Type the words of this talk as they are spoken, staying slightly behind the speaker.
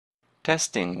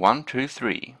Testing 1 2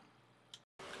 3.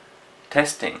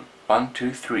 Testing 1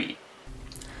 2 3.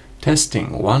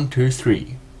 Testing 1 2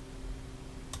 3.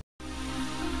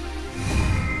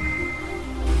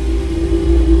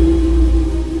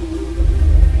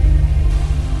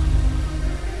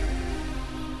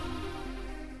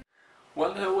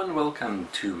 Well, hello and welcome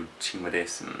to Blue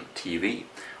TV.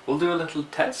 We'll do a little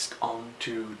test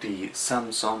onto the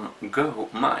Samson Go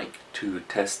Mic to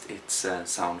test its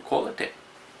sound quality.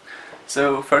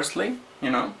 So firstly,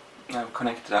 I've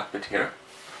connected up it here.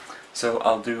 So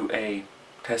I'll do a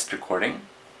test recording.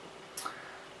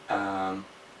 And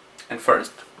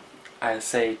first, I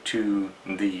say to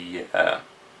the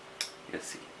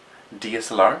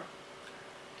DSLR,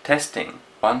 testing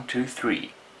 1 2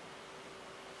 3.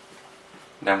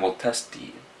 Then we'll test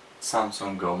the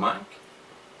Samson Go Mic.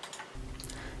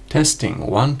 Testing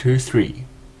 1 2 3.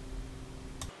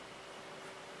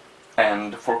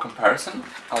 And for comparison,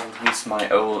 I'll use my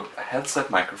old headset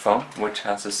microphone, which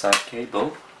has a side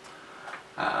cable.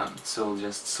 So I'll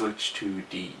just switch to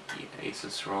the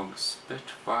Asus ROG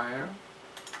Spitfire.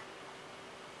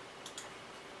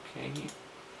 Okay.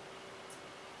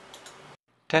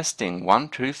 Testing 1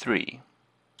 2 3.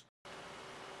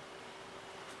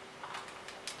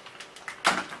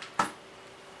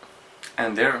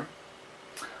 And there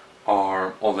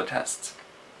are all the tests.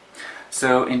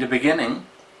 So in the beginning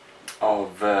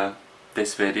of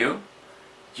this video,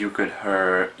 you could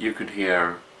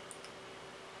hear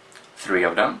 3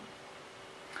 of them,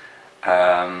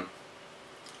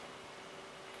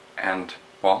 and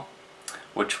well,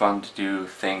 which one did you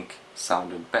think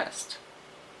sounded best?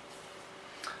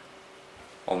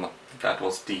 Well, no, that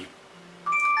was the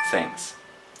things.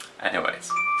 Anyways,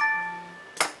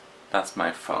 that's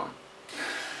my phone.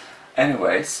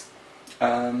 Anyways,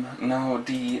 now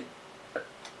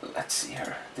let's see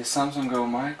here. The Samson Go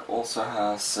Mic also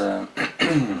has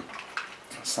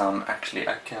some. Actually,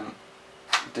 I can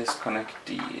disconnect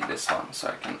this one so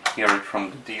I can hear it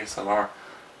from the DSLR.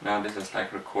 Now this is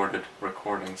like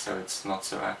recording, so it's not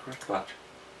so accurate. But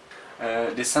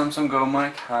the Samson Go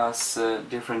Mic has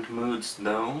different moods,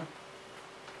 though.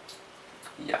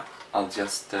 Yeah, I'll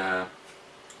just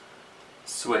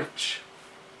switch.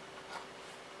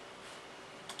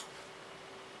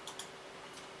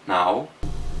 Now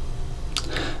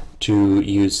to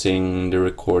using the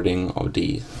recording of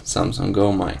the Samson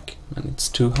Go Mic, and it's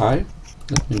too high.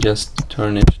 Let me just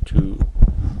turn it to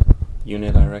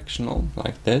unidirectional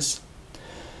like this,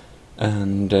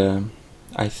 and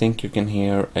I think you can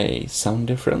hear a sound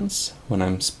difference when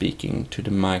I'm speaking to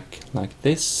the mic like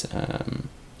this,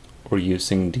 or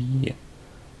using the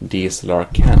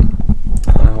DSLR cam.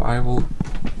 Now I will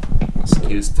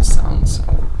excuse the sounds.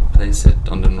 Place it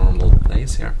on the normal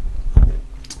place here,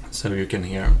 so you can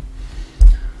hear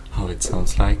how it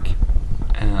sounds like.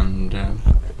 And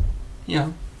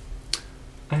yeah,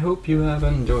 I hope you have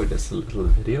enjoyed this little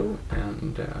video,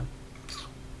 and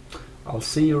I'll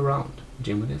see you around.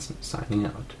 Blue Yeti signing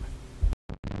out.